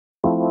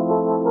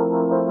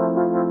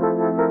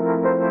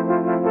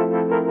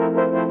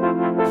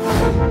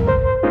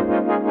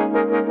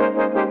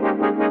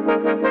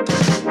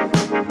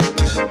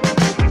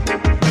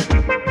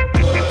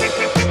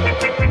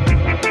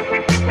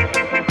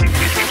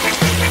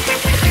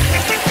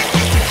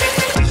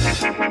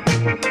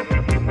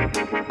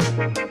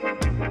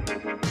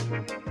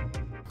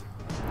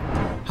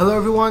Hello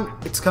everyone,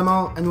 it's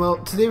Kamal, and well,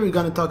 today we're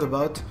gonna talk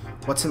about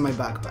what's in my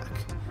backpack.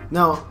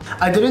 Now,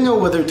 I didn't know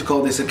whether to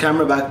call this a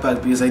camera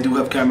backpack because I do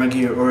have camera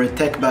gear, or a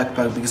tech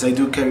backpack because I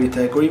do carry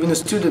tech, or even a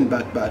student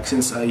backpack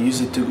since I use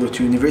it to go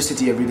to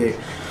university every day.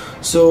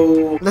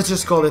 So let's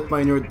just call it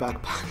my nerd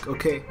backpack,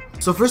 okay?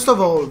 So first of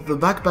all, the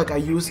backpack I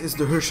use is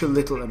the Herschel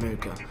Little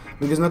America,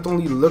 because not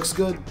only looks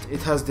good,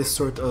 it has this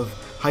sort of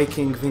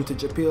hiking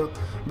vintage appeal,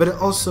 but it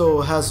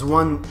also has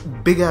one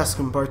big ass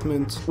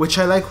compartment, which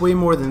I like way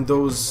more than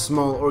those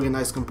small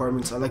organized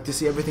compartments. I like to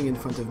see everything in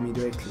front of me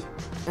directly.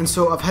 And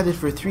so I've had it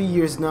for 3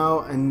 years now,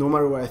 and no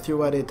matter where I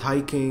threw at it,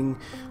 hiking,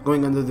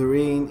 going under the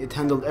rain, it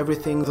handled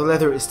everything. The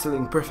leather is still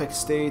in perfect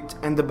state,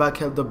 and the bag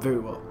held up very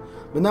well.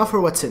 But now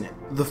for what's in it.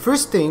 The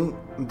first thing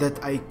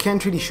that I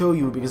can't really show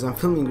you because I'm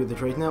filming with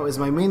it right now is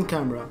my main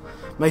camera,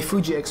 my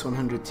Fuji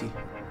X100T.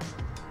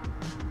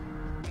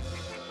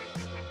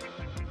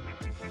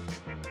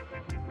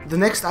 The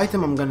next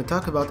item I'm gonna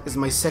talk about is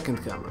my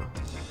second camera,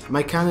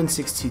 my Canon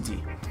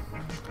 60D.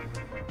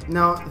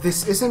 Now,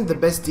 this isn't the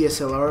best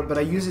DSLR, but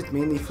I use it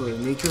mainly for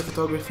nature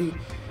photography,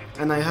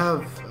 and I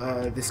have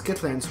this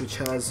kit lens which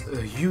has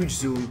a huge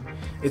zoom.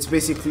 It's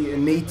basically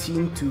an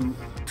 18 to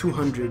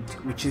 200,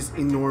 which is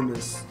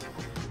enormous,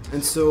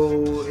 and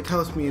so it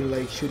helps me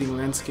like shooting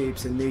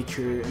landscapes and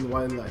nature and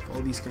wildlife,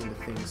 all these kind of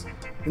things.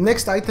 The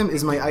next item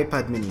is my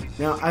iPad mini.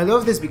 Now I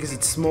love this because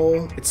it's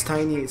small, it's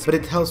tiny, but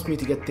it helps me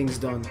to get things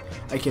done.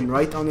 I can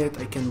write on it,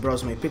 I can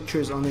browse my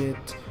pictures on it,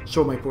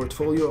 show my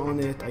portfolio on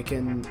it, I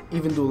can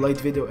even do light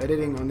video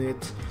editing on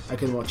it, I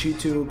can watch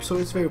YouTube, so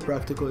it's very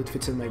practical, it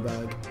fits in my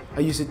bag.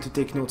 I use it to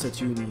take notes at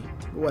uni,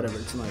 whatever,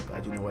 it's an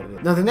iPad, you know what it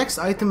is. Now the next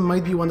item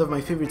might be one of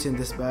my favorites in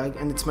this bag,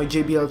 and it's my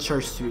JBL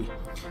Charge 3.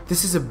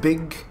 This is a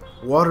big,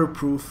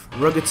 waterproof,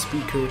 rugged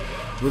speaker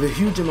with a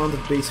huge amount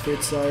of bass for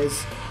its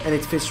size, and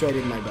it fits right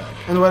in my bag.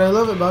 And what I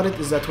love about it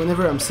is that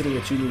whenever I'm sitting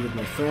at uni with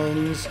my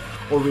friends,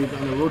 or we're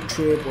on a road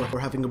trip, or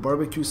having a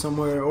barbecue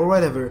somewhere, or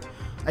whatever,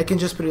 I can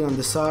just put it on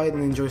the side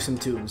and enjoy some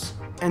tunes.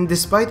 And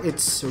despite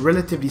its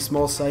relatively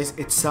small size,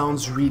 it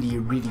sounds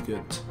really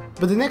good.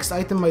 But the next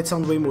item might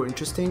sound way more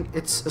interesting.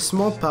 It's a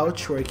small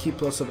pouch where I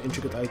keep lots of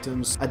intricate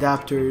items,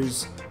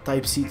 adapters,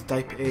 Type-C to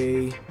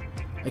Type-A,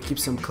 I keep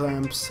some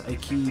clamps, I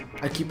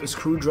keep a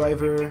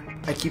screwdriver,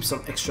 I keep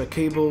some extra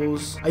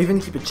cables, I even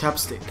keep a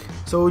chapstick.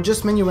 So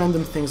just many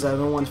random things that I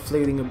don't want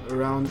floating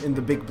around in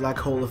the big black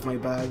hole of my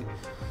bag.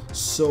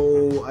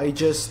 So I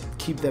just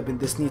keep them in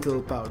this neat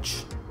little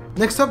pouch.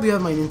 Next up we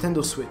have my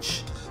Nintendo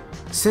Switch.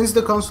 Since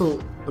the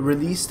console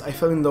released, I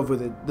fell in love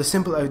with it. The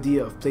simple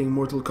idea of playing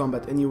Mortal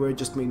Kombat anywhere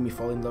just made me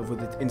fall in love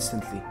with it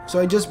instantly. So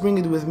I just bring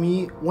it with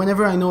me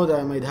whenever I know that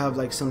I might have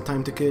like some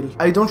time to kill.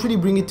 I don't really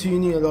bring it to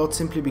uni a lot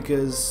simply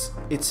because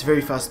it's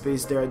very fast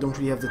paced there. I don't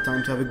really have the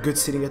time to have a good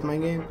sitting at my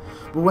game.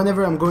 But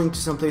whenever I'm going to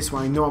some place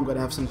where I know I'm gonna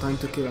have some time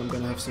to kill, I'm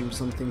gonna have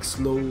something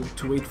slow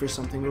to wait for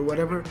something or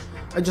whatever,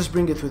 I just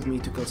bring it with me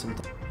to kill some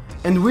time.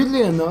 And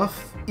weirdly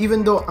enough,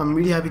 even though I'm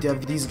really happy to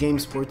have these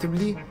games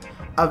portably,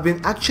 I've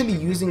been actually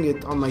using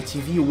it on my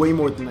TV way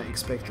more than I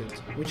expected,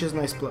 which is a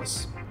nice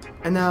plus.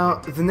 And now,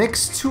 the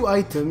next two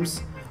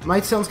items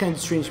might sound kind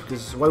of strange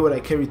because why would I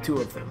carry two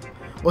of them?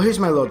 Well, here's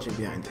my logic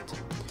behind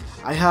it.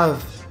 I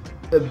have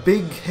a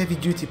big heavy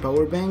duty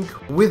power bank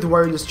with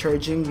wireless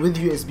charging with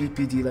USB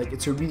PD, like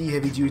it's a really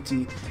heavy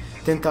duty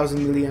 10,000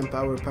 milliamp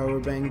hour power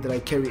bank that I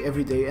carry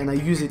every day, and I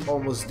use it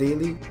almost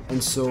daily,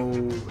 and so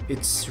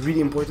it's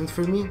really important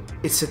for me.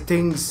 It's a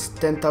Things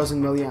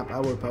 10,000 milliamp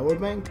hour power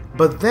bank,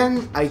 but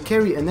then I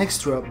carry an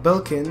extra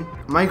Belkin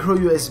micro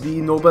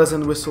USB, no bells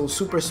and whistles,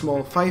 super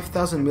small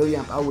 5,000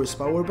 milliamp hours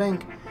power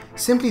bank,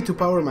 simply to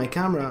power my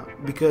camera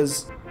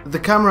because the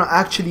camera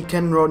actually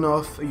can run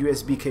off a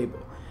USB cable.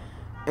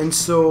 And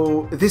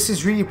so this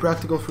is really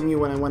practical for me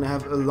when I want to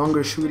have a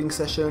longer shooting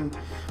session,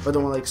 but I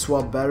don't want to like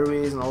swap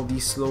batteries and all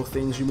these slow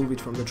things, remove it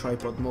from the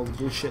tripod and all the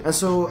bullshit. And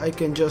so I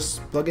can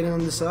just plug it in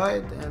on the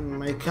side and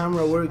my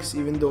camera works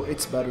even though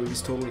its battery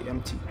is totally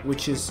empty,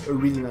 which is a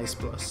really nice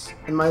plus.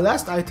 And my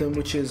last item,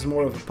 which is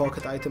more of a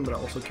pocket item but I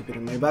also keep it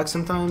in my bag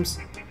sometimes,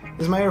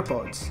 is my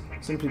AirPods.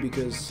 Simply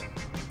because,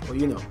 well,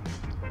 you know,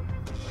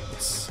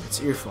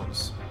 it's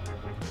earphones.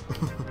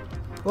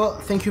 Well,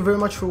 thank you very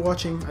much for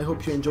watching. I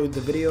hope you enjoyed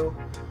the video.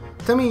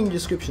 Tell me in the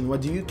description,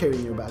 what do you carry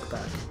in your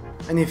backpack?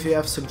 And if you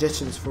have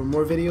suggestions for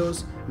more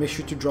videos, make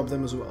sure to drop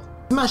them as well.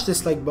 Smash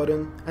this like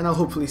button, and I'll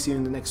hopefully see you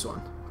in the next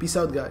one. Peace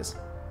out, guys.